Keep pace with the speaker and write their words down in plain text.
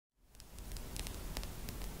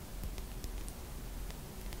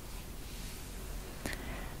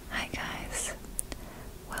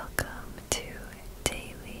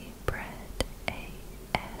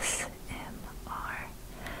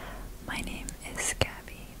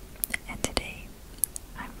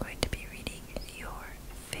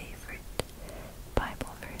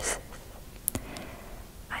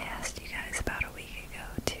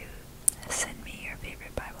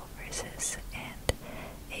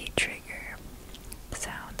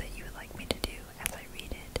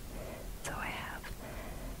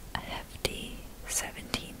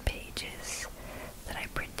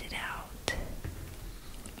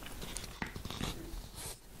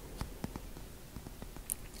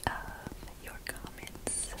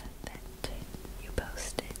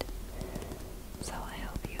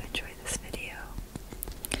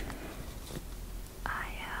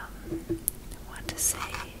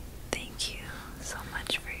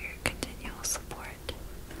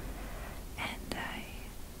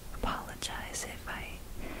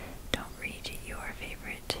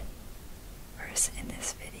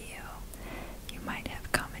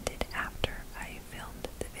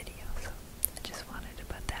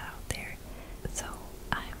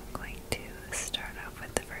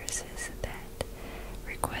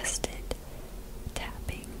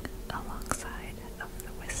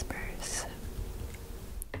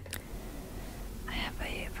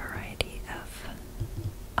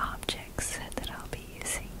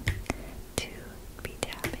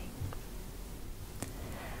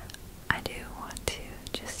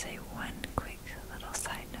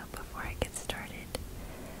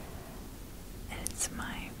it's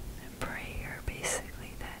my prayer,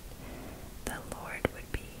 basically, that the Lord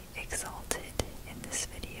would be exalted in this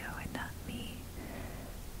video and not me,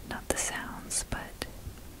 not the sounds, but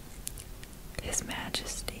His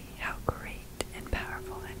majesty, how great and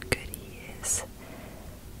powerful and good He is.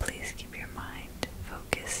 Please keep your mind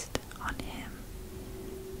focused on Him,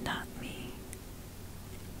 not me.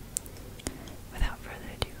 Without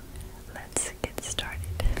further ado, let's get started.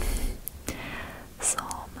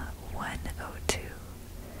 Psalm 102,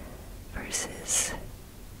 verses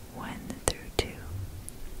 1 through 2.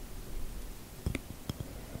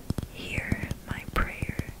 Hear my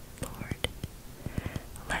prayer, Lord.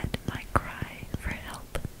 Let my cry for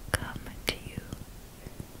help come to you.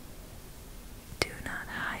 Do not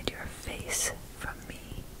hide your face from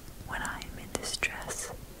me when I am in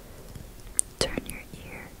distress. Turn your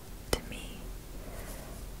ear to me.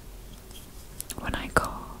 When I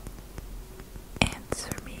call,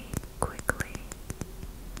 answer me quickly.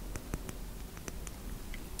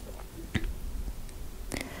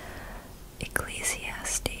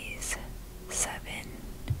 Ecclesiastes 7,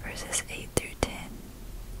 verses 8 through 10.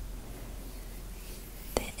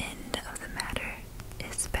 The end of the matter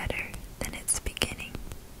is better than its beginning,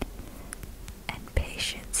 and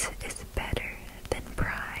patience is better than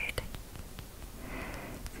pride.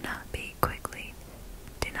 Do not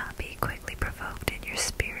be quickly provoked in your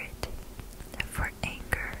spirit, for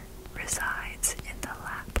anger resides in the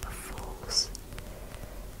lap of fools.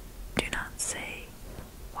 Do not say,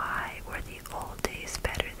 why were the old days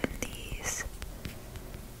better than these?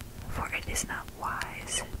 For it is not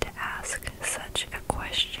wise to ask such a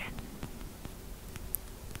question.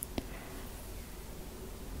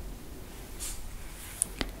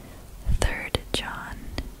 Third John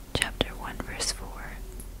chapter 1 verse 4.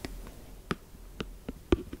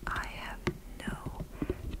 I have no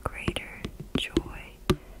greater joy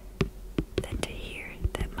than to hear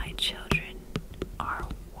that my children are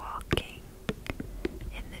walking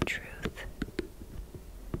in the truth.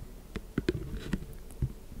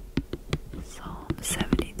 Psalm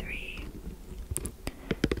 73,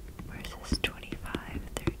 verses 25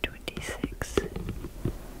 through 26.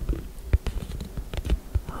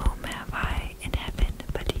 Whom have I in heaven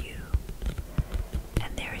but you?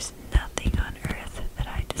 And there is nothing on earth that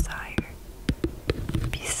I desire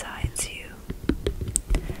besides you.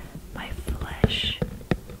 My flesh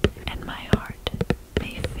and my heart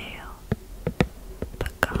may fail,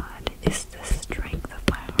 but God is the strength of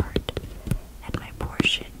my heart and my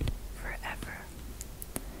portion forever.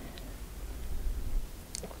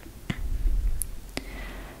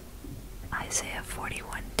 Isaiah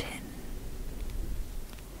 41:10.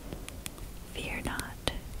 Fear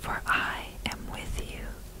not, for I am with you.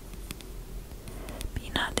 Be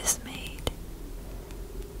not dismayed,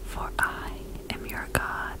 for I am your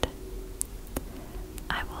God.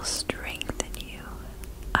 I will strengthen you.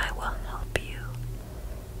 I will help you.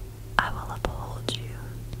 I will uphold you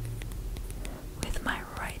with my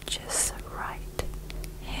righteous right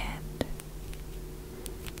hand.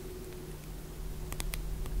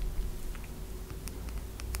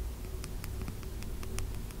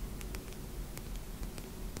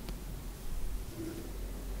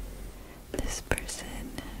 This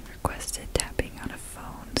person requested tapping on a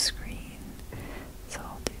phone screen, so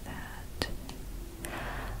I'll do that.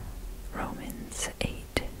 Romans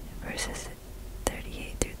 8, verses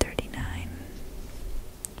 38 through 39.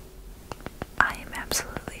 I am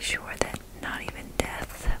absolutely sure that not even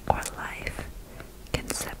death or life can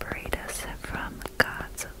separate us from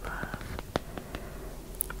God's love.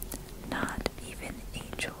 Not even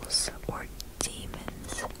angels or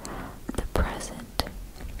demons, the present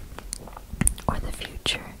or the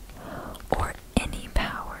future, or any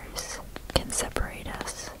powers can separate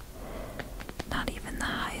us. Not even the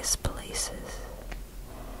highest places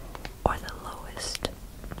or the lowest,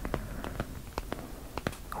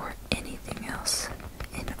 or anything else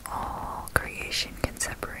in all creation can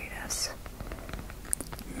separate us.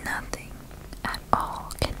 Nothing at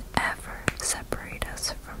all can ever separate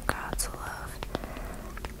us from God's love.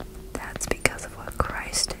 That's because of what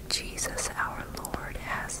Christ Jesus our Lord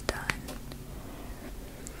has done.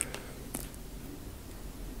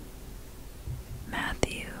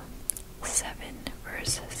 Matthew 7,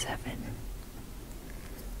 verse 7.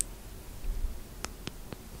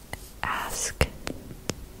 Ask,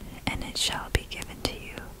 and it shall be given to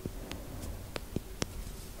you.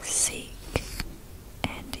 Seek,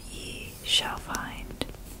 and ye shall find.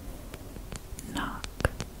 Knock,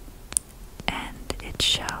 and it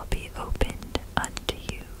shall be opened unto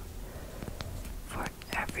you. For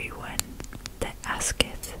everyone that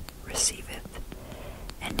asketh receiveth,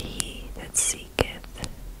 and he that seeketh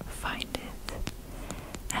findeth,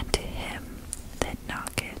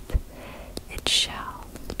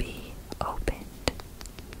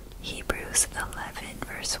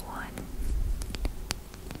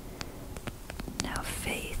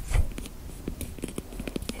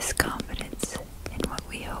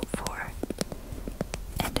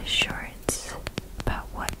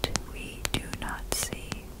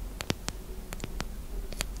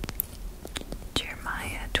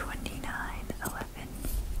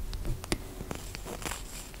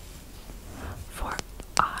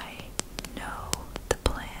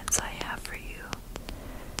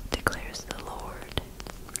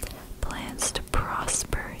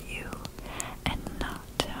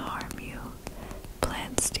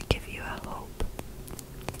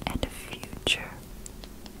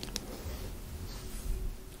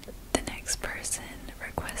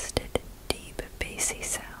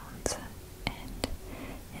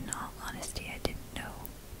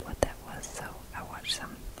 watched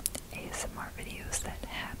some ASMR videos that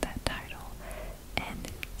had that title, and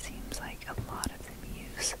it seems like a lot of them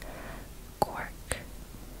use cork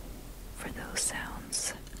for those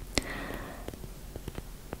sounds.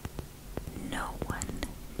 No one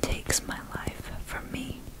takes my life from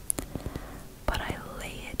me, but I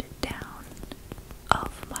lay it down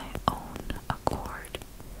of my own accord.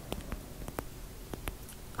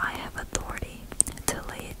 I have authority to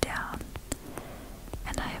lay it down,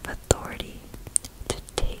 and I have authority to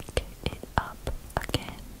take it up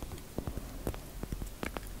again.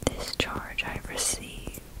 This charge I've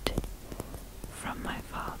received from my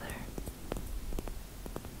Father.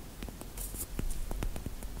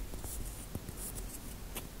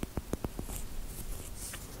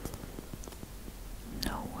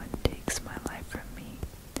 No one takes my life from me.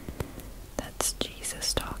 That's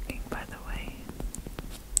Jesus talking, by the way.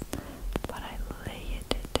 But I lay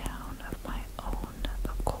it down of my own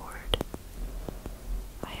accord.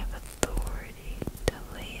 I have authority to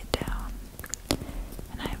lay it down,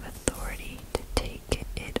 and I have authority to take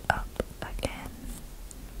it up again.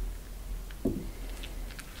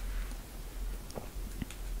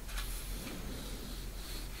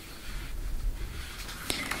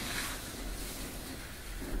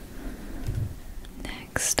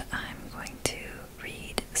 Next, I'm going to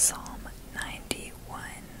read Psalm 91.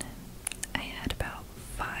 I had about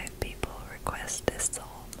 5 people request this psalm,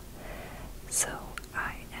 so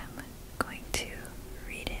I am going to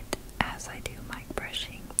read it as I do mic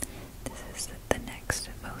brushing. This is the next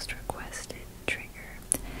most requested trigger.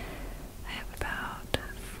 I have about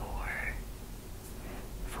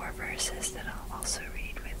four verses that I'll also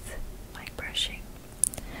read with mic brushing.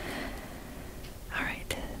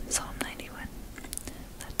 Alright, Psalm 91.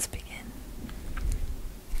 Let's begin.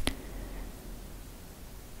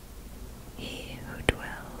 He who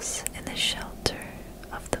dwells in the shelter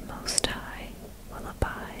of the Most High will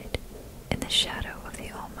abide in the shadow of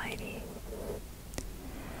the Almighty.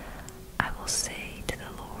 I will say to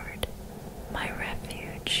the Lord, my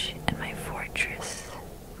refuge and my fortress,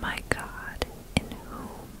 my God, in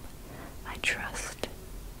whom I trust.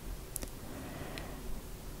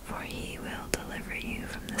 For he will deliver you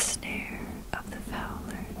from the snare of the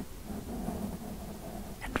fowler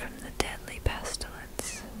and from the deadly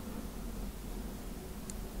pestilence.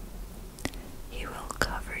 He will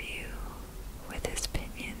cover you with his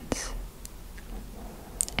pinions,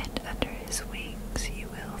 and under his wings you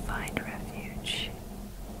will find refuge.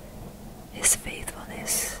 His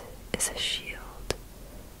faithfulness is a shield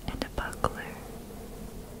and a buckler.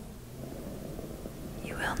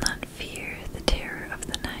 You will not fear the terror of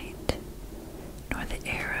the night, nor the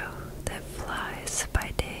arrow that flies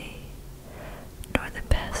by day, nor the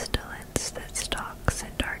pestilence that stalks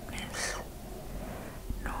in darkness,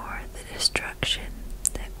 nor the destruction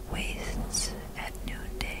that wastes at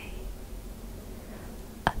noonday.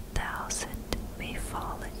 1,000 may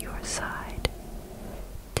fall at your side,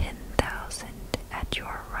 10,000 at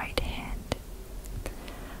your right hand,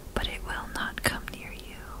 but it will not come near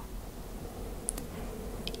you.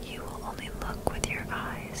 You will only look with your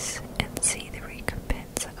eyes and see the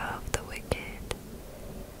recompense of the wicked,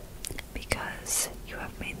 because you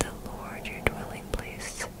have made the Lord your dwelling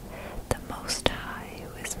place, the Most High,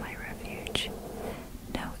 who is my refuge.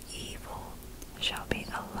 No evil shall be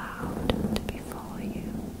allowed to befall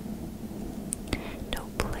you. No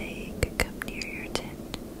plague come near your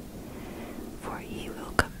tent, for he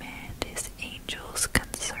will command his angels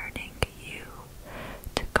concerning you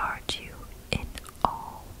to guard you in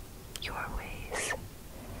all your ways.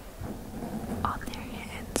 On their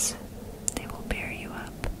hands they will bear you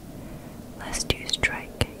up, lest you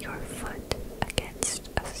strike your foot against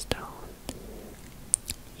a stone.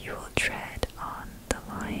 You will tread on the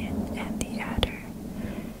lion and the adder,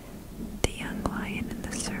 the young lion and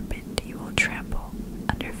the serpent you will trample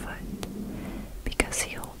underfoot, because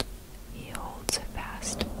he holds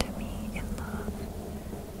fast to me in love.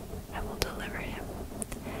 I will deliver him.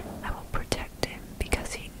 I will protect him,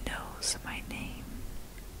 because he knows my name.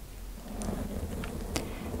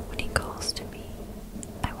 When he calls to me,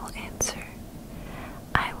 I will answer.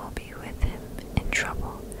 I will be with him in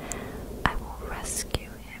trouble. I will rescue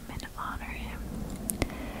him and honor him.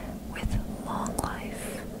 With long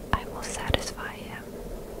life I will satisfy him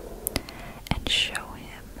and show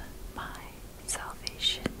him my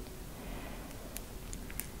salvation.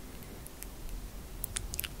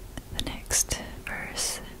 The next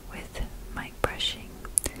verse with mic brushing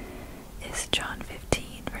is John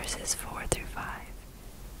 15, verses 4 through 5.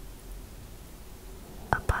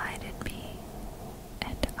 Abide in me,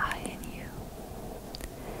 and I in you.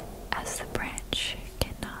 As the branch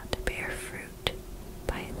cannot bear fruit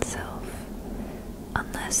by itself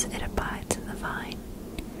unless it abides in the vine,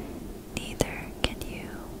 neither can you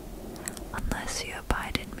unless you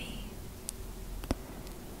abide in me.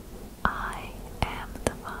 I am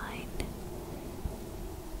the vine.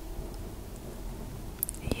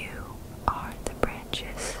 You are the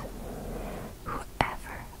branches.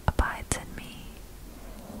 Whoever abides in me,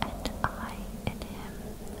 and I in him,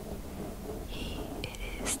 he it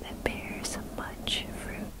is that bears much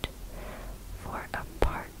fruit. For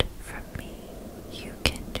apart from me, you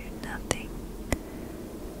can do nothing.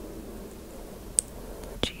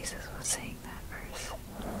 Jesus was saying that verse.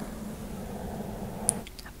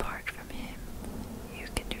 Apart from him, you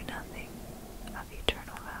can do nothing of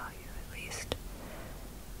eternal value, at least,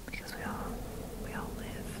 because we all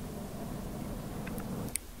live.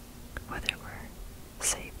 Whether we're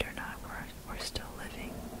saved or not, we're still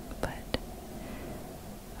living, but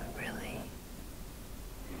what really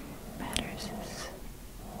matters is,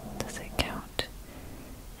 does it count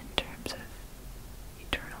in terms of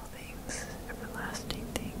eternal things, everlasting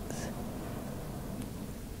things?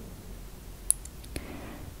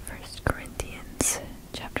 1 Corinthians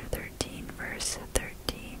chapter 13, verse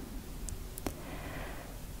 13.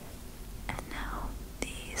 And now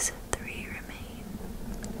these three remain: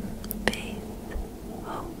 faith,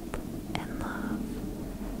 hope, and love.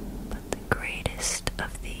 But the greatest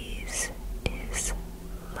of these is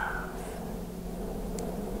love.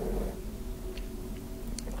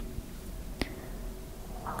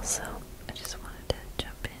 Also, I just wanted to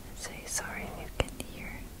jump in and say sorry if you can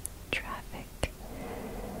hear traffic.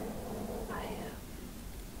 I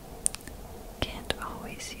can't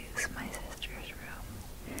always use my sister's room,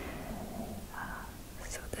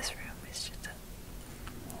 so this room is just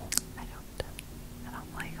I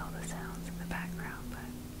don't like all the sounds in the background,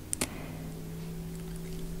 but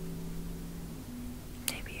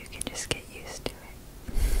maybe you can just get used to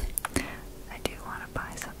it. I do want to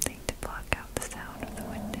buy something to block out the sound of the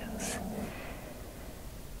windows,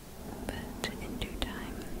 but in due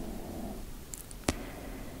time.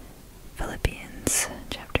 Philippians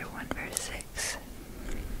chapter 1, verse 6.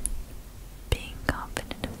 Being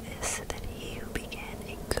confident of this, that he who began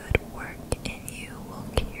a good work in you will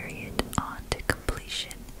carry it on to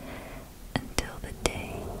completion until the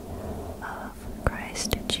day of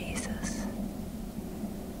Christ Jesus.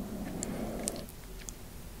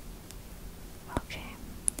 Okay,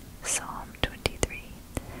 Psalm 23.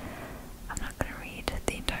 I'm not going to read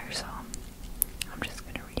the entire psalm. I'm just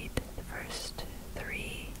going to read the first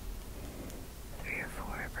three or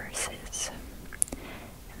four verses.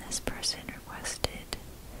 And this person requested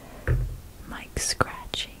mic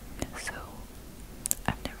scratching, so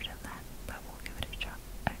I've never done that, but we'll give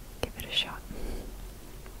it a shot.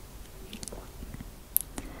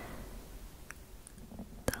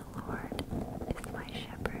 The Lord is my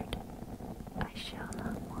shepherd, I shall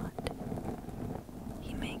not want.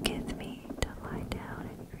 He maketh me to lie down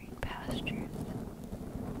in green pastures.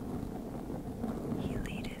 He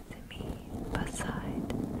leadeth me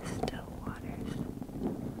beside still waters.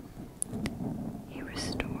 He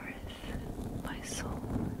restoreth my soul.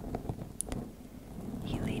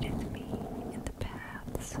 He leadeth me in the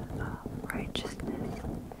paths of righteousness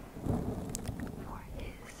for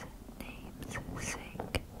his name's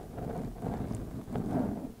sake.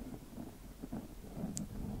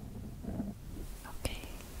 Okay,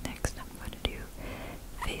 next I'm going to do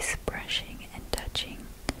face brushing and touching.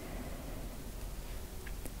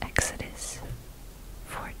 Exodus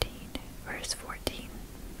 14, verse 14.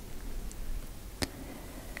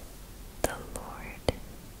 The Lord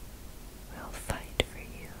will fight for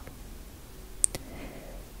you.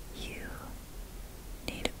 You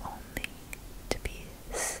need only to be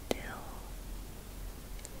still.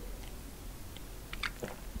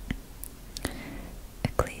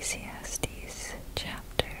 Ecclesiastes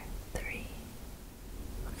chapter 3.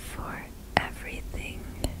 For everything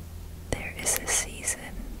there is a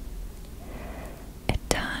season, a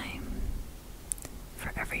time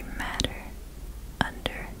for every matter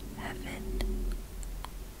under heaven,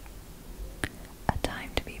 a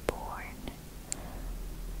time to be born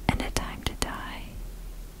and a time to die,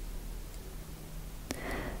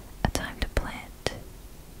 a time to plant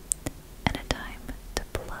and a time to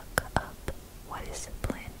pluck up what is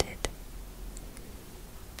planted,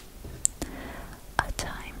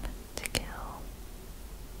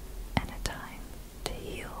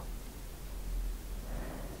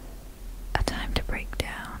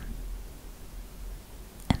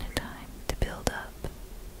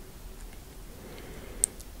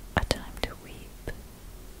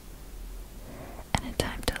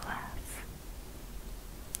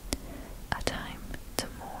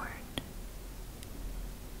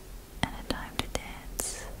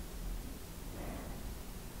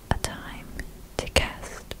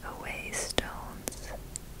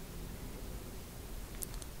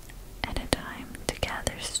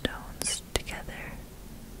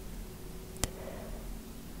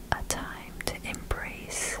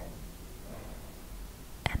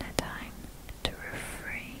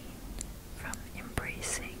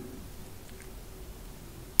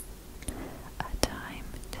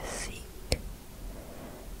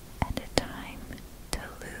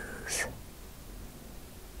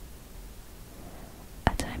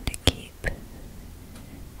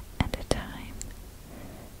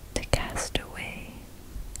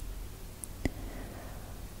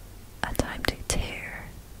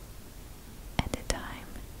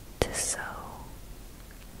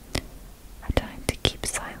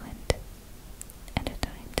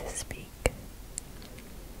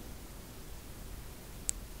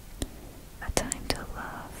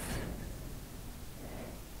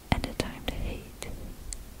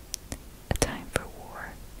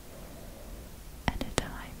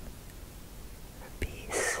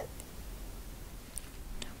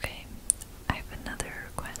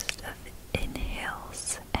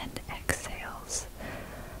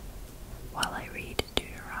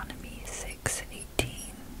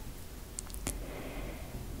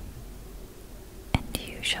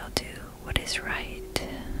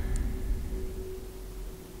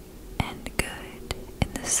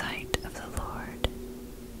 sight of the Lord,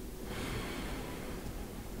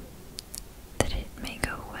 that it may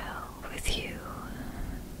go well with you,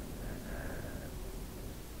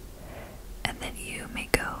 and that you may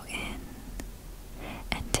go in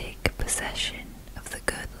and take possession of the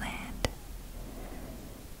good land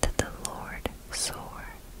that the Lord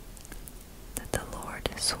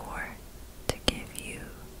swore to give you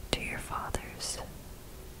to your fathers.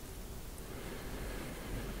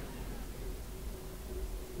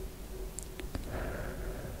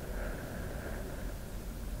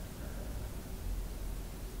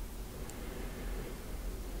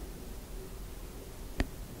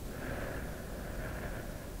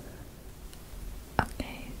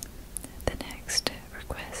 Okay, the next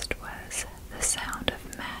request was the sound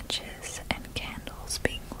of matches and candles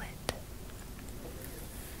being lit.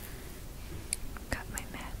 Got my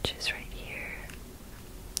matches right here.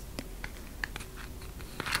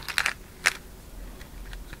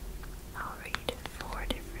 I'll read 4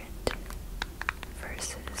 different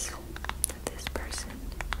verses that this person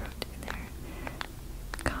wrote in their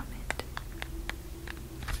comment.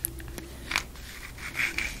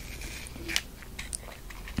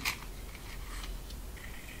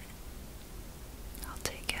 I'll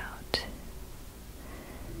take out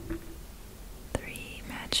 3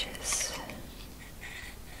 matches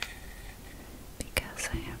because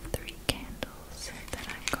I have 3 candles that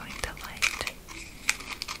I'm going to light.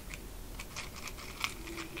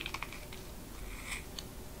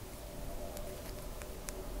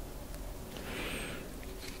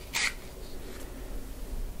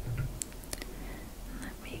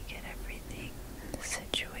 Let me get everything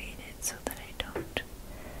situated so that I don't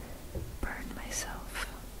burn myself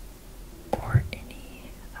or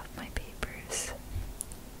any of my papers.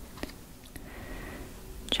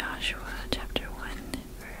 Joshua chapter 1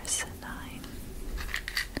 verse 9.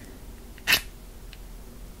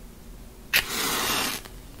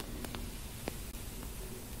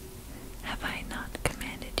 Have I not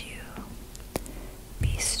commanded you?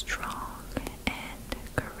 Be strong and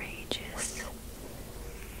courageous.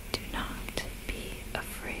 Do not be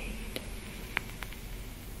afraid.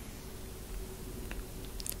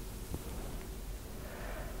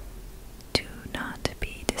 Do not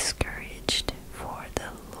be discouraged, for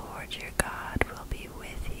the Lord your God will be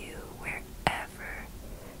with you wherever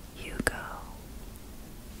you go.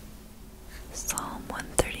 Psalm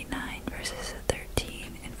 139 verses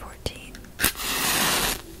 13 and 14.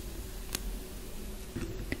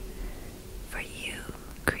 For you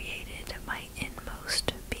created my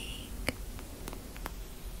inmost being.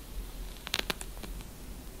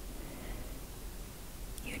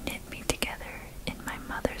 You knit me together in my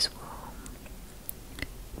mother's womb.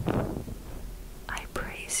 I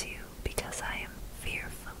praise you because I am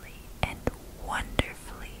fearfully and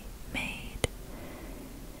wonderfully made.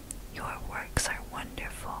 Your works are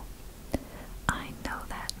wonderful. I know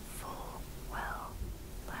that full well.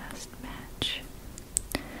 Last match.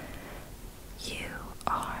 You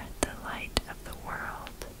are the light of the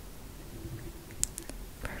world.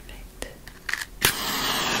 Perfect.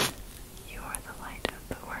 You are the light of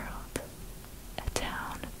the world. A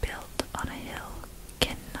town built on a hill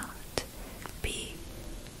cannot be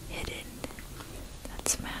hidden.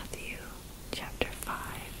 That's Matthew chapter 5,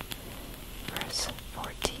 verse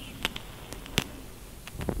 14.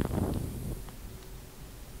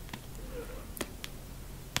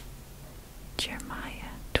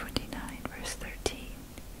 Jeremiah 29 verse 13.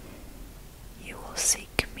 You will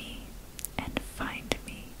seek me and find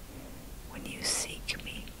me when you seek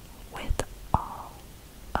me with all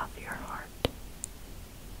of your heart.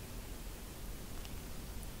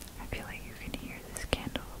 I feel like you can hear this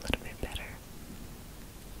candle a little bit better.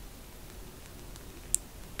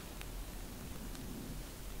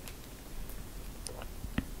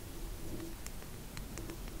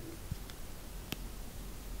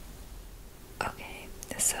 Okay,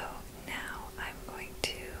 so now I'm going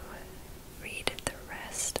to read the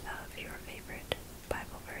rest of your favorite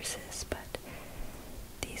Bible verses, but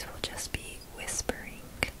these will just be whispering,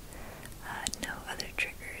 no other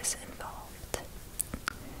triggers involved.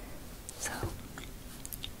 So,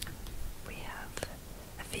 we have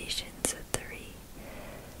Ephesians 3,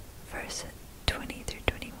 verse 20 through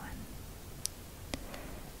 21.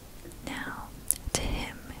 Now, to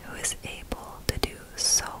him who is able to do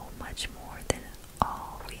so much more than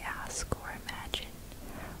all we ask or imagine,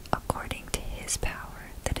 according to his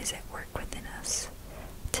power that is at work within us,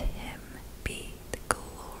 to him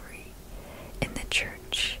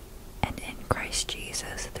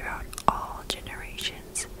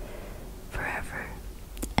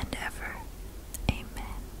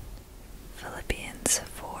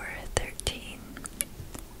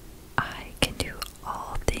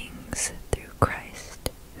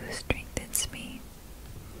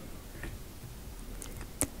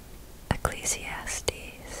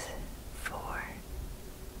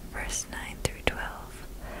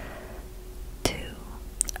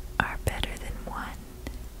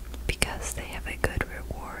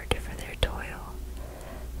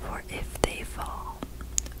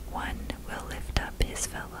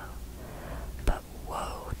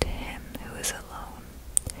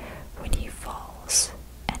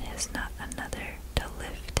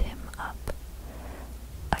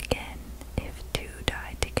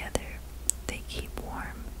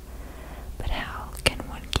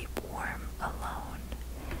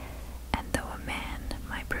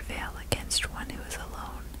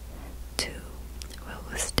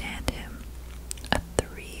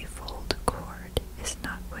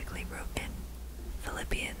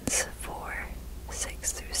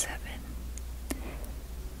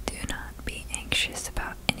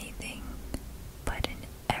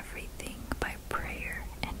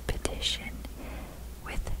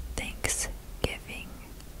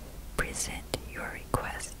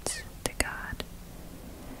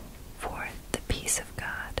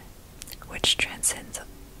transcends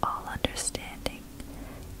all understanding,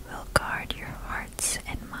 will guard your hearts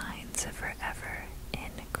and minds forever in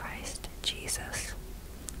Christ Jesus.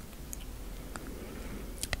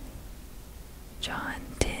 John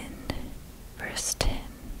 10, verse 10.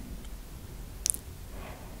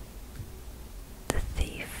 The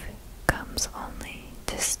thief comes only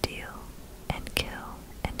to steal and kill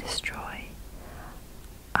and destroy.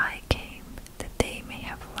 I came that they may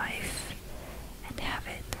have life and have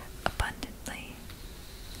it abundantly.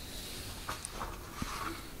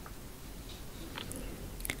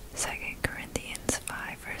 2 Corinthians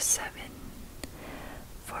 5, verse 7.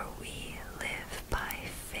 For we live by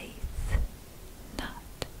faith, not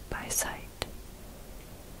by sight.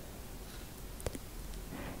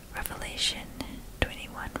 Revelation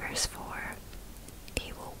 21, verse 4.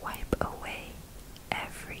 He will wipe away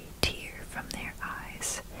every tear from their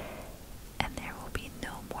eyes, and there will be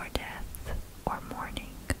no more death, or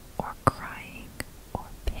mourning, or crying, or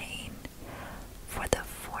pain, for the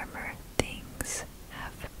former things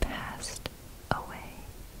have passed away.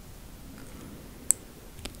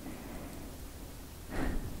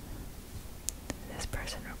 This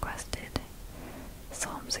person requested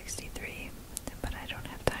Psalm 63, but I don't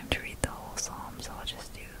have time to read the whole psalm, so I'll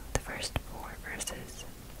just do the first 4 verses.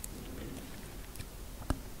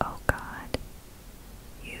 O God,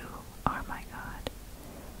 you are my God.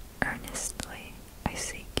 Earnestly I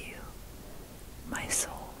seek you. My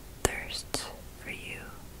soul thirsts for you.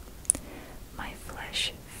 My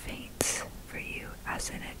flesh faints for you as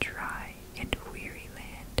in a dry and weary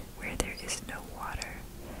land where there is no water.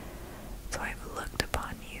 So I've looked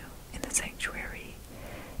upon you in the sanctuary,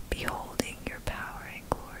 beholding your power and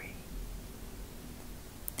glory.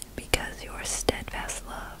 Because your steadfast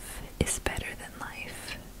love is better than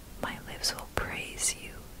life, my lips will praise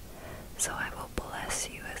you. So I will bless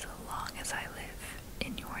you as long as I live.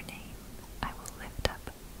 In your name I will lift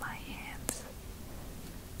up my hands.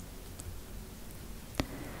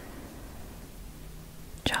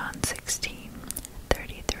 John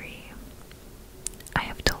 16:33. I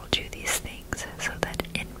have told you these things so that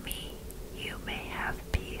in me you may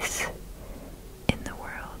have peace. In the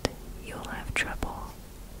world you will have trouble,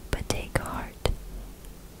 but take heart.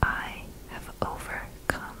 I have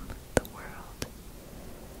overcome the world.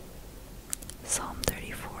 Psalm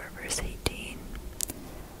 34, verse 18.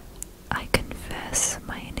 I confess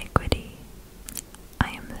my iniquity.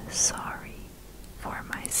 I am sorry for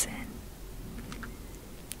my sin.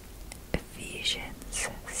 Ephesians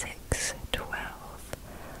 6:12.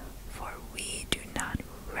 For we do not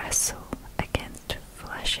wrestle against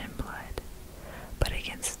flesh and blood, but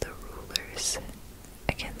against the rulers,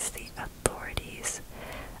 against the authorities,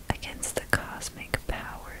 against the cosmic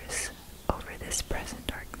powers over this present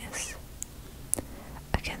darkness,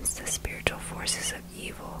 against the spiritual forces of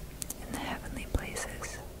evil in the heavenly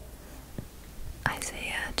places.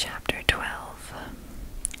 Isaiah chapter 12.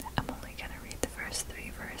 I'm only going to read the first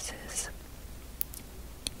 3 verses.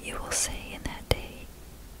 You will say in that day,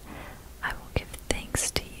 I will give thanks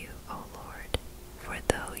to you, O Lord, for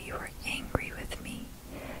though you were angry with me,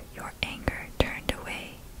 your anger turned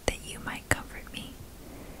away, that you might comfort me.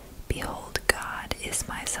 Behold, God is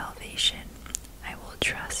my salvation. I will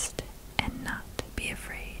trust and not be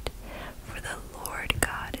afraid, for the Lord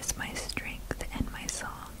God is my strength and my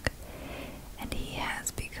song, and he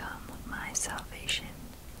has become my salvation.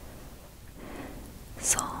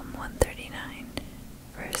 Psalm 139,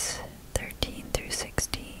 verse 13 through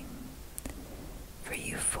 16. For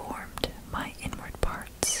you formed my inward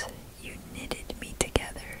parts, you knitted me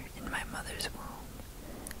together in my mother's womb.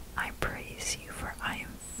 I praise you, for I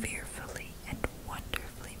am fearfully and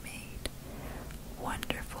wonderfully made.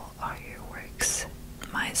 Wonderful are your works,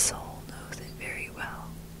 my soul knows it very well.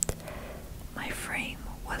 My frame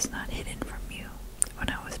was not hidden from you when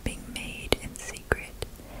I was being made in secret,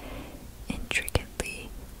 intricately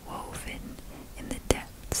woven in the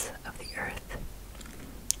depths of the earth.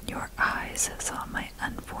 Your eyes saw my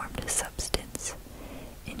unformed substance.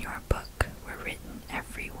 In your book were written,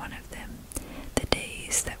 every one of them, the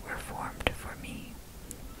days that were formed for me,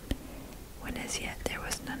 when as yet there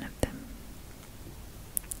was none of them.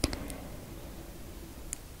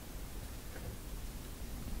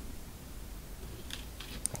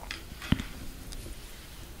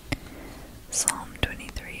 Psalm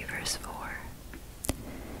 23, verse 4.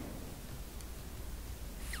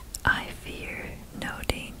 I fear no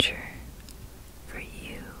danger, for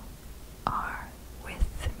you are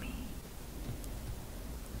with me.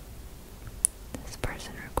 This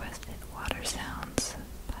person requested water sounds,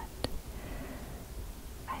 but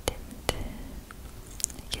I did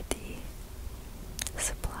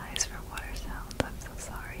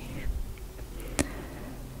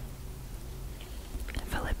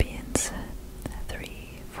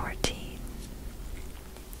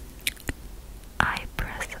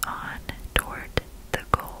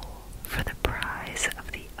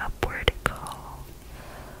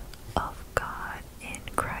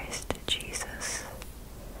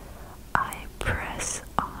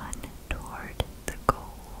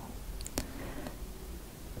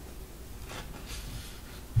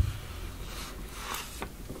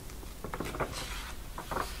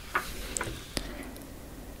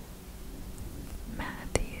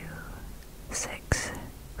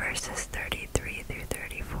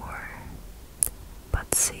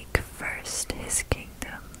first his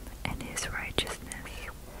kingdom and his righteousness,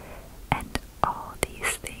 and all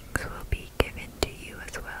these things will be given to you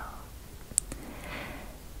as well.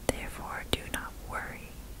 Therefore do not worry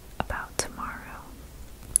about tomorrow,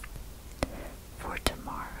 for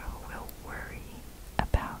tomorrow will worry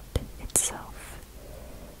about itself.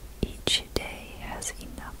 Each day has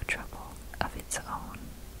enough trouble of its own.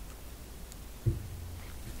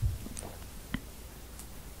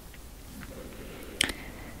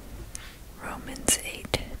 Romans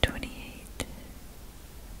 8:28.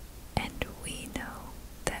 And we know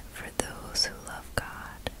that for those who love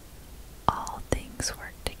God, all things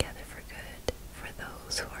work together for good, for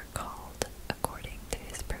those who are called according to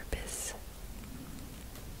his purpose.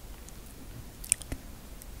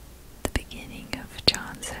 The beginning of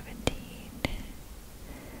John 17,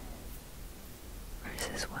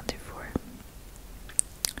 verses 1 through 4.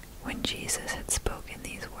 When Jesus had spoken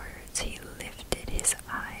these words, he lifted his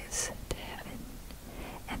eyes to heaven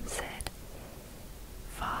and said,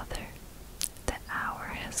 Father, the hour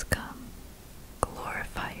has come.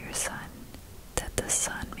 Glorify your Son, that the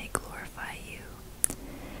Son may glorify you,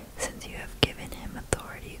 since you have given him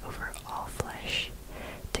authority over all flesh,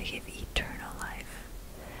 to give eternal life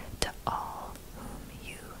to all whom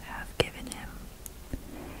you have given him.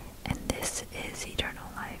 And this is eternal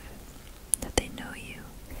life, that they know you,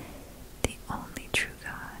 the only true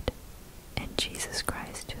God, and Jesus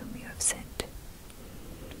Christ whom you have sent.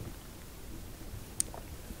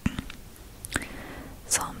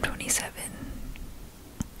 Psalm 27.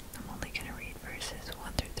 I'm only going to read verses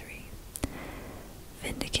 1 through 3.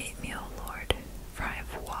 Vindicate me, O Lord, for I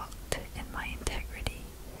have walked in my integrity,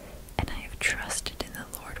 and I have trusted in the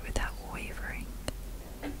Lord without wavering.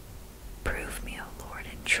 Prove me, O Lord,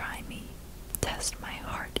 and try me. Test my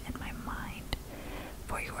heart and my mind,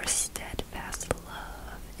 for your steadfast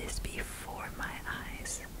love is before my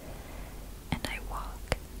eyes, and I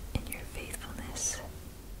walk in your faithfulness.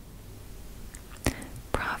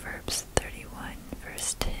 Proverbs 31,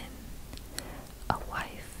 verse 10. A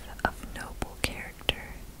wife of noble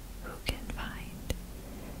character who can find?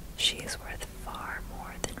 She is worth far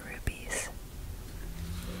more than rubies.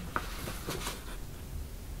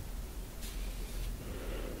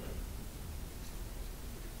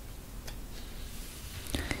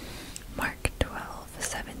 Mark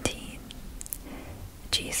 12:17.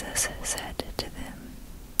 Jesus said to them,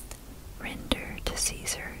 Render to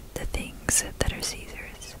Caesar the things that are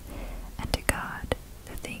Caesar's, and to God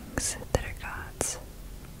the things that are God's.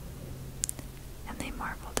 And they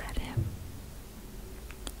marveled at him.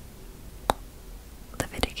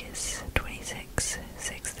 Leviticus 26,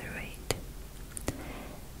 6 through 8.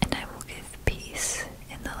 And I will give peace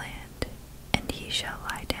in the land, and he shall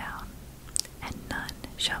lie down, and none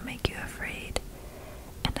shall make you afraid,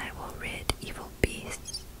 and I will rid evil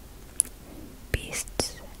beasts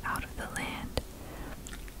out of the land.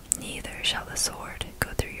 Neither shall the sword go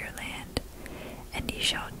through your land, and ye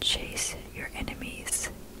shall chase your enemies,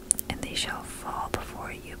 and they shall fall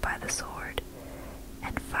before you by the sword,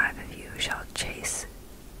 and 5 of you shall chase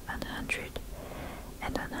 100,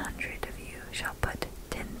 and 100 of you shall put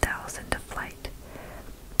 10,000 to flight,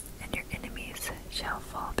 and your enemies shall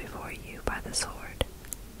fall before you by the sword.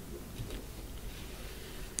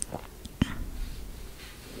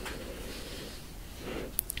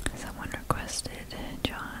 Someone requested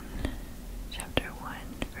John chapter 1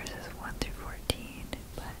 verses 1 through 14,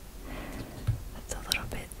 but that's a little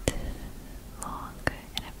bit long,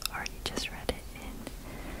 and I've already just read it in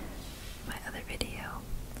my other video,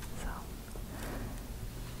 so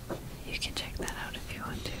you can check that out if you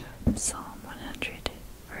want to. Psalm 100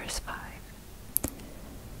 verse 5.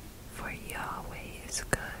 For Yahweh is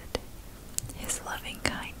good, his loving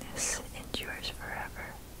kindness endures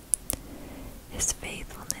forever. His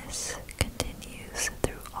faithfulness continues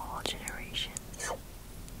through all generations.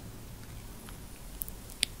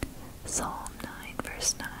 Psalm 9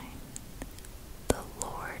 verse 9. The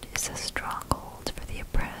Lord is a stronghold for the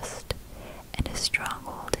oppressed, and a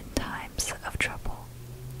stronghold in times of trouble.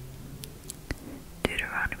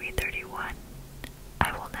 Deuteronomy 31.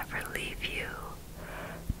 I will never leave you,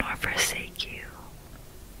 nor forsake you.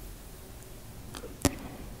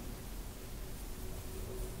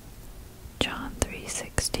 John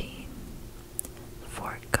 3:16.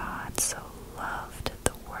 For God so loved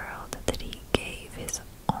the world that he gave his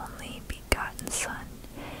only begotten Son,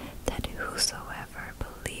 that whosoever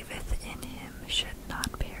believeth in him should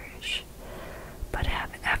not perish, but have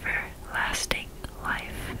everlasting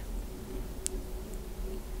life.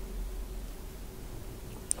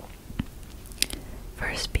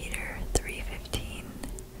 1 Peter 3:15.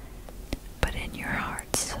 But in your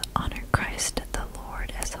hearts honor Christ the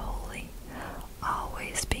Lord as holy,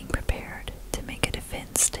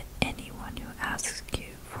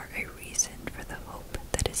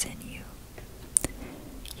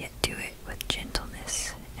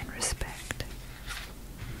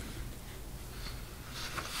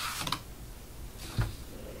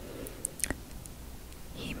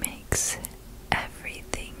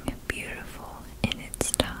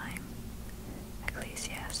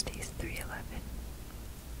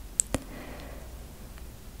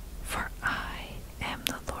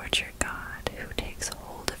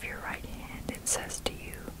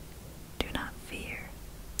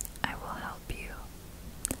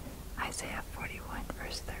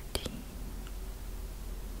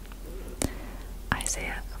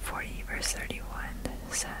 40 verse 31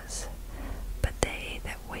 says, "But they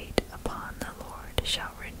that wait upon the Lord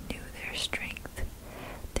shall renew their strength.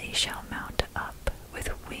 They shall mount up with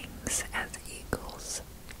wings as eagles.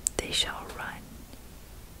 They shall run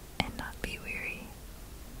and not be weary.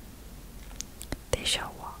 They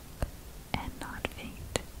shall walk and not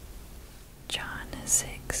faint." John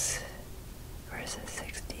 6 verses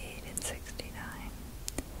 68 and 69.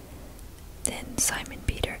 Then Simon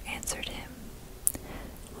Peter answered him,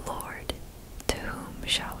 "Lord, to whom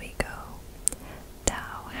shall we go?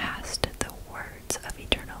 Thou hast the words of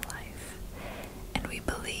eternal life, and we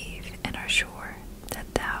believe and are sure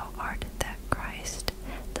that thou art that Christ,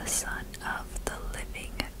 the Son of the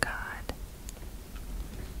living God."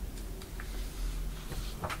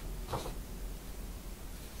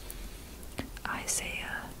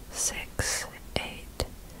 Isaiah 6:8.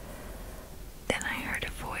 Then I heard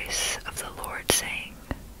a voice of the Lord saying,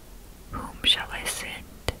 "Whom shall I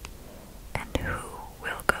send, and who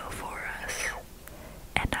will go for us?"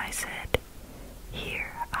 And I said,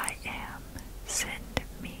 "Here I am, send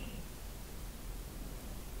me."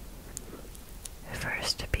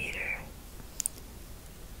 1 Peter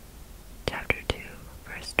chapter 2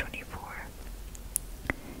 verse 24.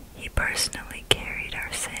 He personally carried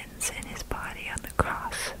our sins in his body on the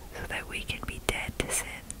cross so that we can be dead to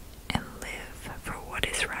sin and live for what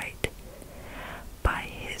is right. By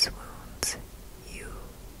his wounds you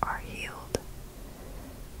are healed.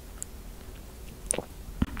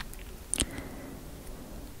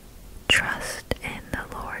 Trust in the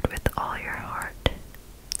Lord with all your heart,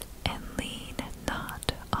 and lean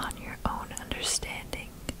not on your own understanding.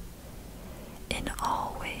 In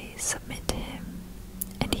all ways submit to him,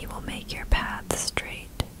 and he will make your paths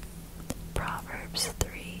straight. Proverbs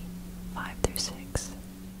 3:5-6.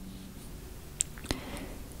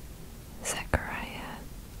 Zechariah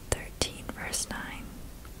 13 verse 9.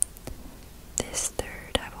 This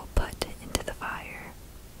third I will put into the fire.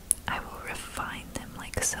 I will refine them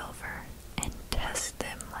like silver and test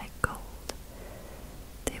them like gold.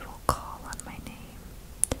 They will call on my name,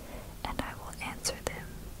 and I will answer them.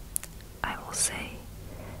 I will say,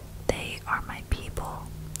 "They are my people,"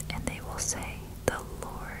 and they will say, "The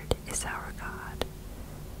Lord is our God."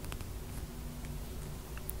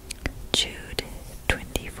 Jude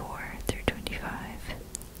 24-25.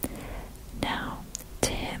 Now,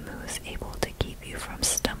 to him who is able to keep you from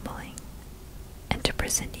stumbling, and to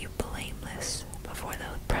present you blameless before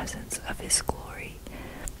the presence of his glory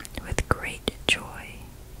with great joy,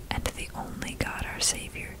 and to the only God our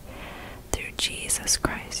Savior, through Jesus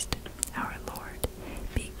Christ our Lord,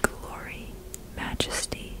 be glory,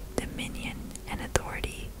 majesty, dominion, and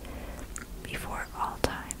authority before all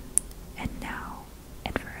time, and now,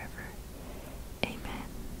 and forever. Amen.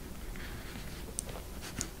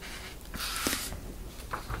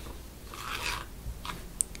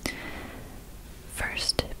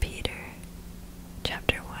 First Peter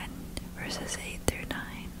chapter 1 verses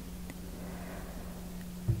 8-9.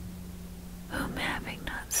 Whom having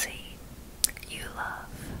not seen, you love,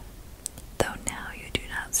 though now you do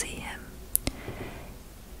not see him,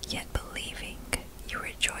 yet believing you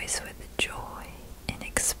rejoice with joy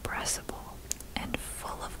inexpressible and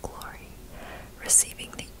full of glory,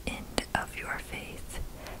 receiving the end of your faith,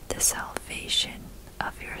 the salvation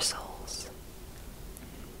of your souls.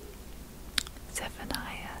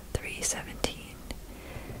 Zephaniah 3:17.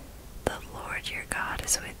 The Lord your God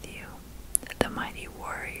is with you, the mighty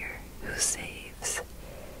warrior who saves.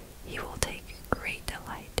 He will take great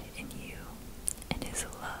delight in you, and his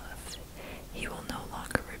love. He will no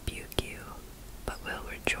longer rebuke you, but will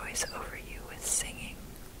rejoice over you with singing.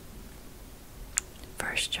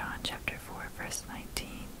 1 John chapter 4 verse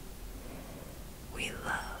 19. We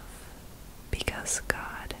love because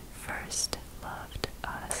God first loved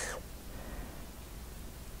us.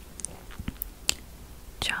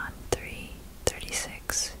 John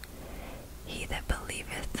 3:36. He that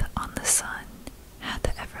believeth on the Son hath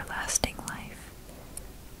everlasting life,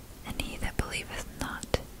 and he that believeth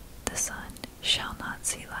not the Son shall not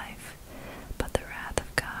see life, but the wrath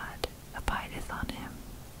of God abideth on him.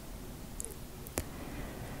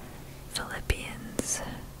 Philippians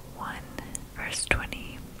 1 verse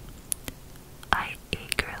 20. I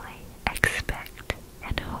eagerly expect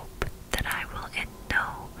and hope that I will in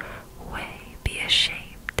no way be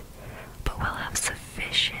ashamed, but will have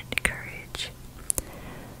sufficient courage,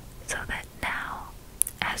 so that now,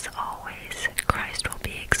 as always, Christ will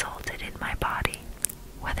be exalted in my body,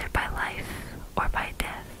 whether by life or by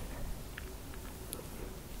death.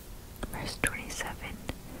 Verse 27.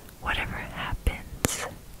 Whatever happens,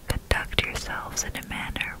 conduct yourselves in a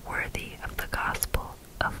manner worthy of the gospel,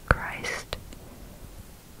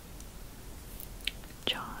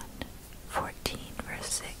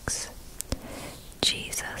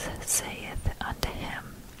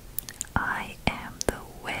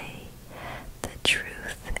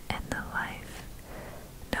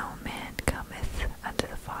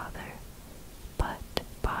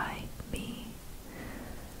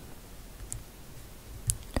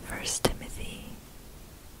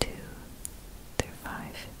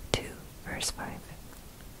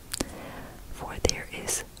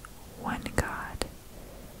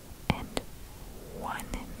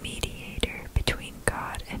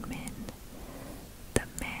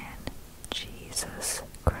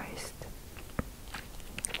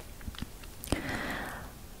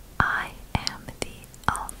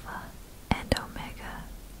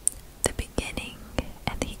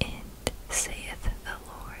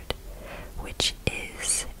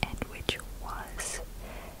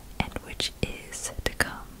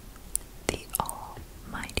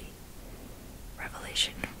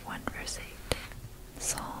 Revelation 1 verse 8.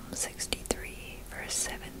 Psalm 63 verse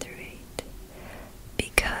 7 through 8.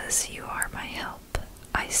 Because you are my help,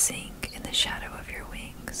 I sing in the shadow of your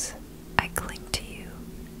wings. I cling to you,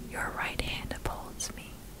 your right hand upholds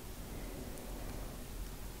me.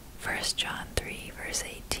 1 John 3 verse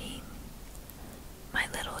 18. My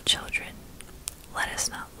little children, let us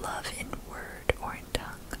not love in word or in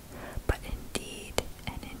tongue, but in deed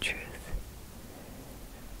and in truth.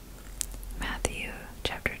 Matthew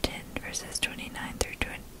chapter 10 verses 29 through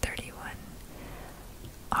 31.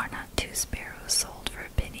 Are not 2 sparrows sold for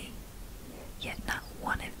a penny? Yet not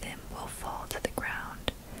one of them will fall to the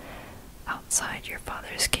ground outside your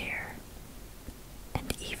Father's care.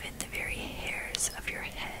 And even the very hairs of your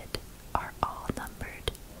head are all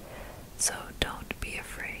numbered. So don't be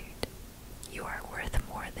afraid. You are worth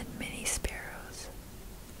more than many sparrows.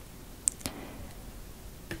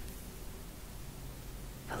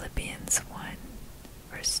 Philippians 1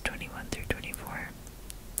 verse 21 through 24.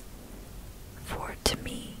 For to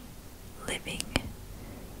me, living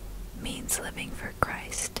means living for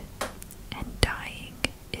Christ, and dying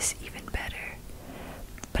is even better.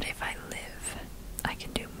 But if I live, I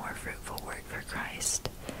can do more fruitful work for Christ,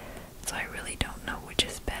 so I really don't know which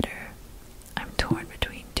is better. I'm torn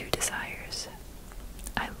between 2 desires.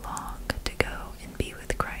 I long to go and be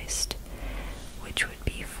with Christ, which would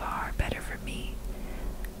be far better for me,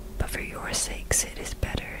 but for your sakes it is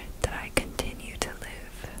better that I continue to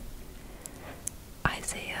live.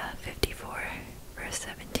 Isaiah 54 verse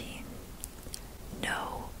 17.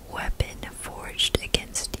 No weapon forged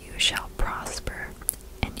against you shall prosper,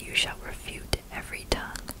 and you shall refute every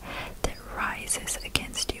tongue that rises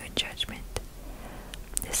against you in judgment.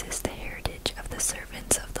 This is the heritage of the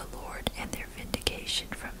servants of the Lord, and their vindication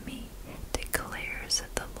from me, declares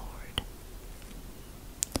the Lord.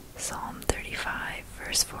 Psalm 35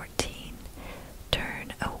 verse 14.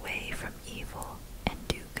 Turn away from evil and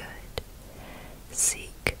do good.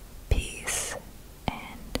 Seek peace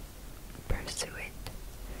and pursue it.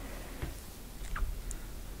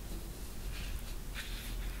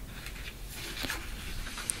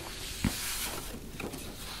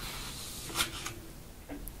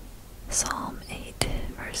 Psalm 8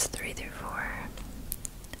 verse 3 through 4.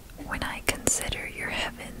 When I consider your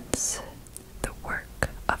heavens, the work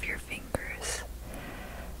of your fingers,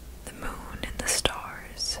 the moon and the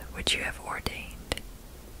stars which you have ordained,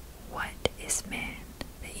 what is man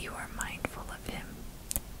that you are mindful of him,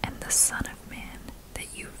 and the Son of Man that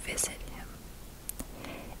you visit him?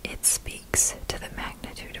 It speaks to the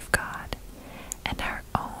magnitude of God and our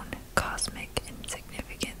own cosmic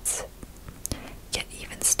insignificance. Yet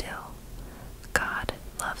even still, God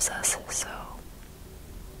loves us so.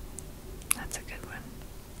 That's a good one.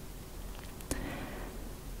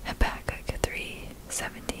 Habakkuk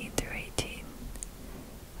 3:17 through 18.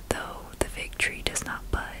 Though the fig tree does not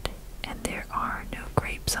bud, and there are no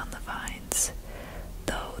grapes on the vines,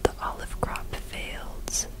 though the olive crop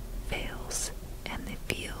fails, and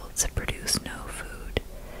the fields produce no food,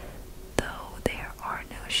 though there are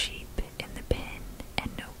no sheep in the pen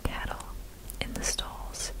and no cattle in the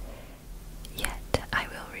stalls, yet I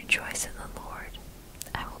will rejoice in the Lord.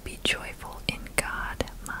 I will be joyful in God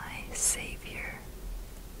my Savior.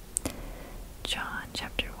 John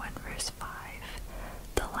chapter 1 verse 5.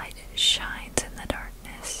 The light shines in the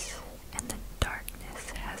darkness, and the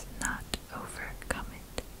darkness has not overcome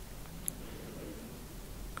it.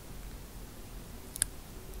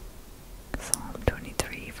 Psalm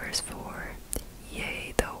 23 verse 4.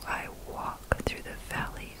 Yea, though I walk through the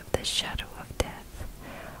valley of the shadow of death,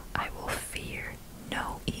 I will fear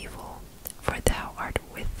no evil, for thou art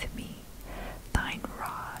with me. Thine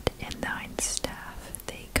rod and thine staff,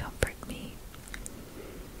 they comfort me.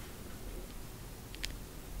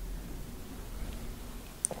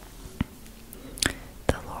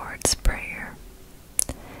 The Lord's Prayer.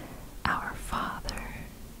 Our Father,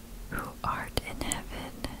 who art in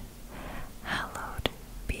heaven, hallowed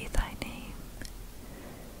be thy name.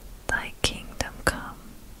 Thy kingdom come,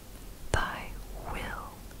 thy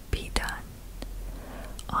will be done,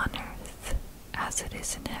 on earth as it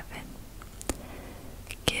is in heaven.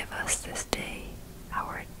 Give us this day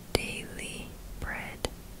our daily bread,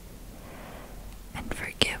 and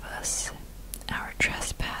forgive us our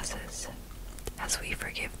trespasses, as we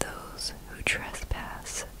forgive those who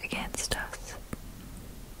trespass against us.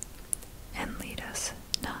 And lead us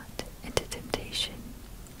not into temptation,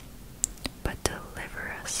 but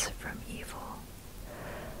deliver us from evil.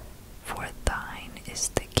 For thine is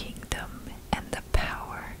the kingdom, and the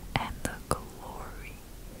power, and the glory,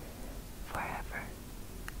 forever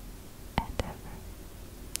and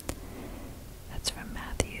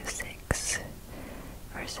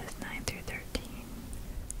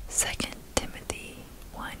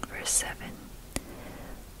 7.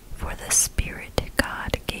 For the Spirit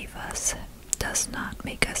God gave us does not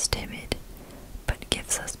make us timid, but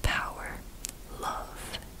gives us power,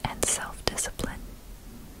 love, and self-discipline.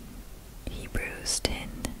 Hebrews 10,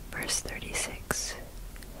 verse 36.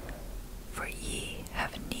 For ye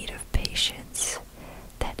have need of patience,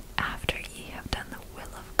 that after ye have done the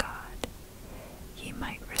will of God, ye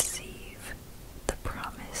might receive the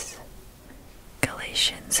promise.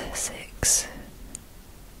 Galatians 6,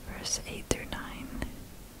 verse 8 through 9.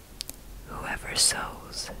 Whoever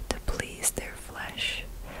sows to please their flesh,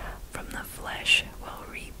 from the flesh will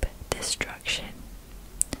reap destruction.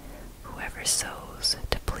 Whoever sows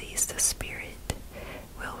to please the Spirit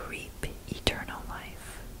will reap eternal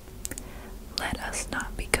life. Let us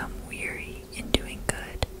not become weary in doing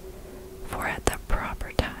good, for at the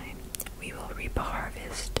proper time we will reap a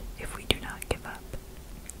harvest if we do not give up.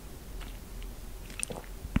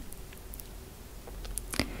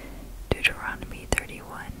 Deuteronomy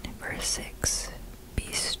 31, verse 6.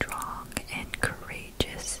 Be strong and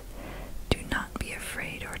courageous. Do not be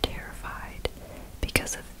afraid or terrified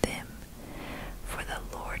because of them, for the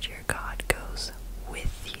Lord your God goes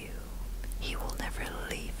with you. He will never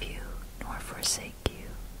leave you nor forsake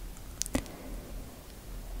you.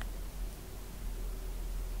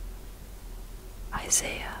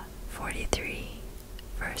 Isaiah 43,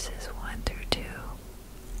 verses 1 through 2.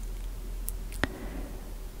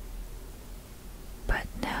 But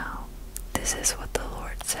now, this is what the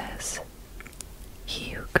Lord says.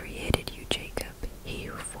 He who created you, Jacob, he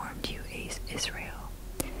who formed you, Israel.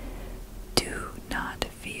 Do not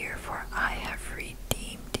fear, for I have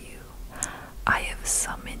redeemed you. I have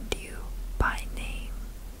summoned you by name.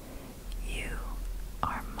 You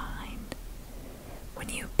are mine. When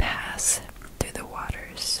you pass through the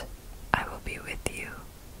waters, I will be with you.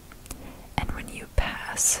 And when you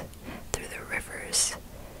pass through the rivers,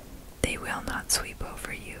 they will not sweep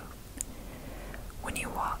over you. When you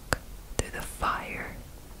walk through the fire,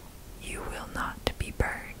 you will not be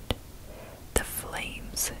burned. The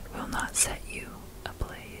flames will not set you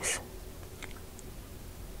ablaze.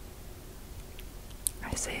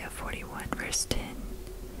 Isaiah 41, verse 10.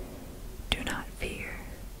 Do not fear,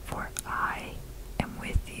 for I am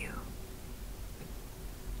with you.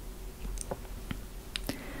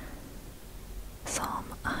 Psalm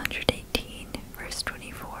 118, verse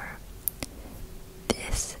 24.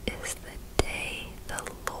 This is the day the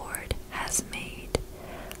Lord has made.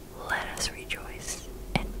 Let us rejoice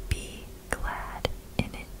and be glad in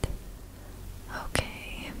it.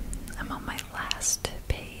 Okay, I'm on my last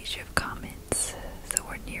page of comments, so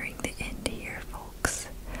we're nearing the end here, folks.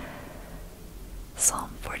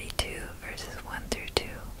 Psalm 42, verses 1 through 2.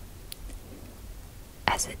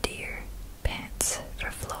 As a deer pants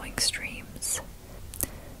for flowing streams,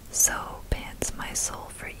 so pants my soul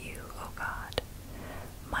for you, O God.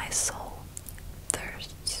 My soul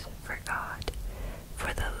thirsts for God,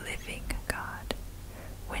 for the living God.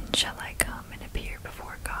 When shall I come and appear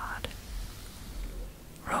before God?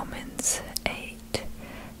 Romans 8,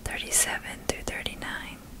 37 through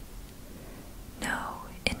 39. No,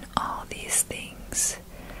 in all these things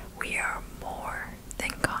we are more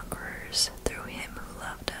than conquerors through him who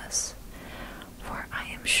loved us. For I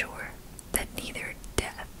am sure that neither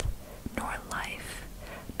death, nor life,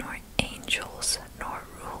 nor angels, nor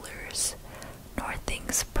rulers, nor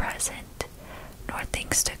things present, nor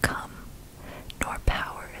things to come, nor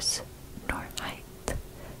powers, nor height,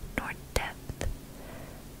 nor depth,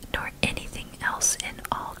 nor anything else in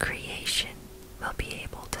all creation will be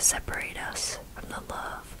able to separate us from the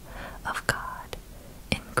love of God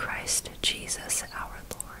in Christ Jesus our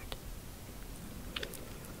Lord.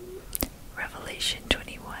 Revelation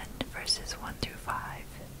 21, verses 1 through 5.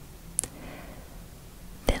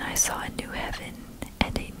 Then I saw a new heaven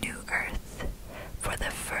and a new earth, for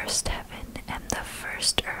the first heaven and the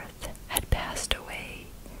first earth had passed away,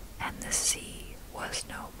 and the sea was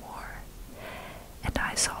no more. And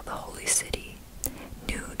I saw the holy city,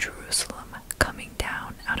 New Jerusalem, coming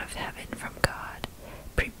down out of heaven from God,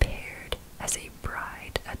 prepared as a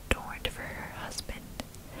bride adorned for her husband.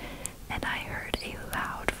 And I heard a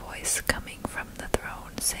loud voice coming from the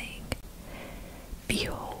throne, saying,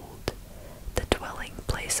 Behold, the dwelling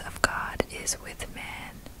place of God is with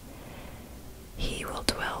man. He will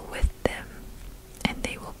dwell with them, and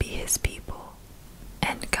they will be his people,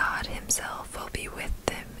 and God himself will be with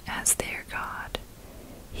them as their God.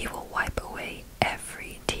 He will wipe away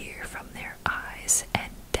every tear from their eyes,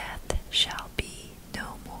 and death shall be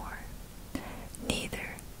no more.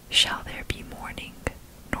 Neither shall there be mourning,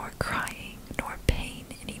 nor crying, nor pain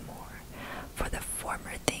any more, for the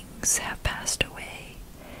former things have passed away.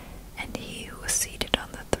 And he who was seated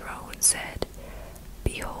on the throne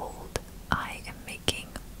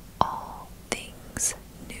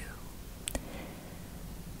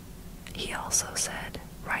He also said,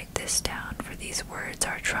 "Write this down, for these words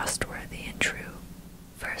are trustworthy and true."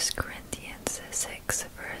 1 Corinthians 6,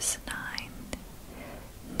 verse 9.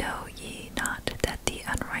 Know ye not that the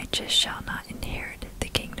unrighteous shall not inherit the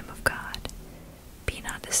kingdom of God? Be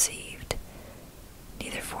not deceived,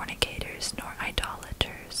 neither fornicators, nor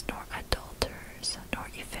idolaters, nor adulterers, nor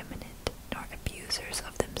effeminate, nor abusers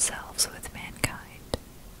of themselves with mankind.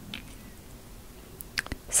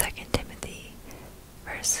 2 Timothy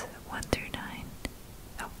verse 1 through 9.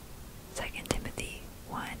 2 Timothy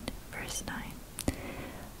 1 verse 9.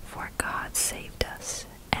 For God saved us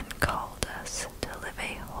and called us to live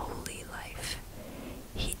a holy life.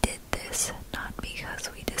 He did this not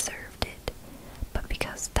because we deserved it, but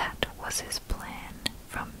because that was His plan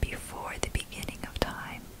from before the beginning of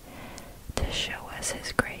time, to show us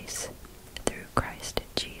His grace through Christ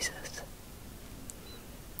Jesus.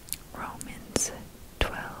 Romans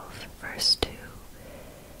 12 verse 2.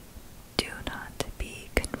 Do not be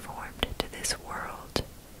conformed to this world,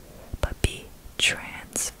 but be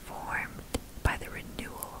transformed by the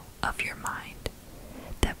renewal of your mind,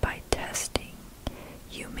 that by testing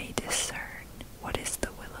you may discern what is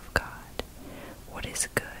the will of God, what is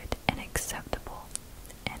good and acceptable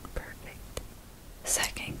and perfect.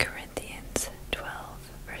 2 Corinthians 12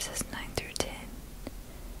 verses 9 through 10.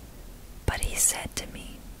 But he said to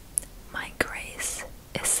me, "My grace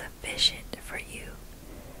is sufficient for you.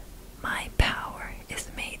 My power is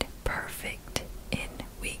made perfect in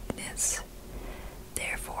weakness.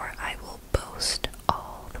 Therefore I will boast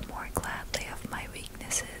all the more gladly of my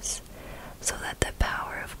weaknesses, so that the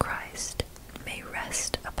power of Christ may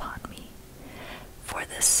rest upon me. For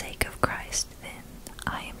the sake of Christ, then,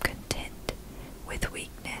 I am content with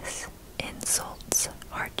weakness, insults,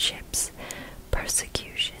 hardships,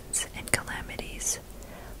 persecutions, and calamities.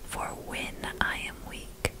 For when I am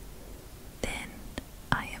weak, then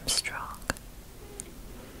I am strong."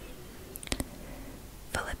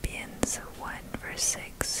 Philippians 1 verse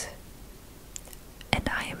 6. And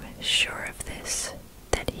I am sure of this,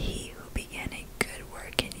 that he who began a good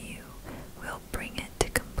work in you will bring it to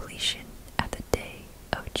completion at the day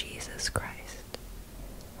of Jesus Christ.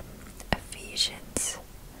 Ephesians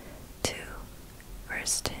 2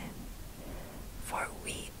 verse 10. For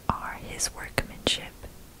we are His workmanship,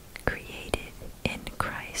 created in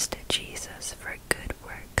Christ Jesus for good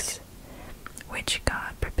works, which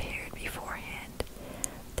God prepared beforehand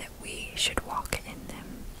that we should walk in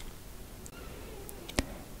them.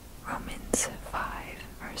 Romans 5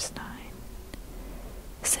 verse 9.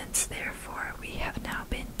 Since therefore we have now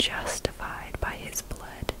been justified by His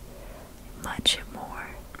blood, much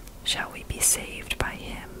more shall we be saved by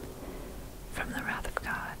Him from the wrath of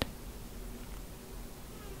God.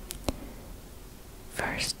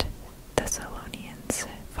 1 Thessalonians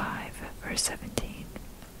 5 verse 17.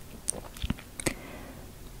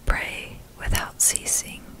 Pray without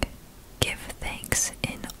ceasing. Give thanks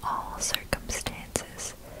in all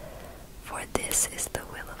circumstances, for this is the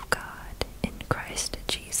will of God in Christ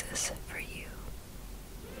Jesus for you.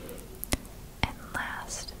 And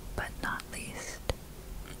last but not least,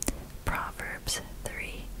 Proverbs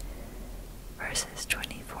 3 verses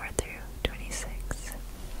 24 through 26.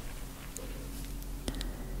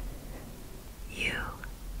 You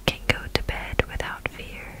can go to bed without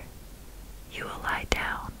fear. You will lie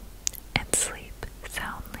down and sleep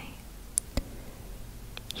soundly.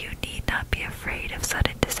 You need not be afraid of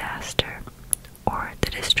sudden disaster or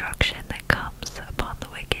the destruction that comes upon the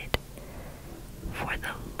wicked, for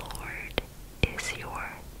the Lord is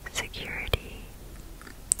your security.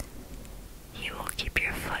 He will keep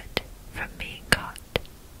your foot from being caught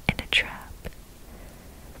in a trap.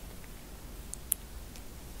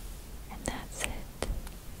 And that's it.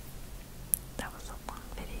 That was a long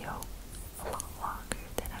video, a lot longer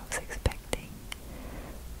than I was expecting.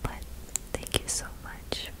 But thank you so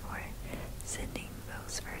much for sending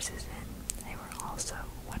those verses in. They were also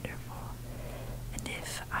wonderful. And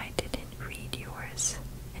if I didn't read yours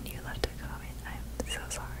and you left a comment, I'm so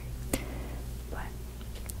sorry. But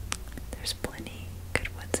there's plenty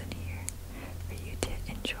good ones in here for you to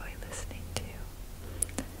enjoy listening to.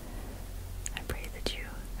 I pray that you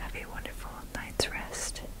have a wonderful night's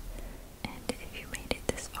rest. And if you made it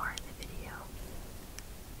this far in the video,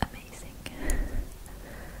 amazing.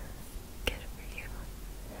 Good for you.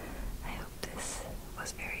 I hope this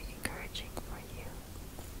was very encouraging for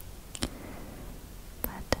you.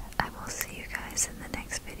 But I will see you guys in the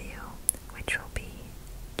next video, which will be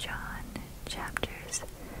John chapters,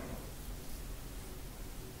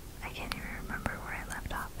 I can't even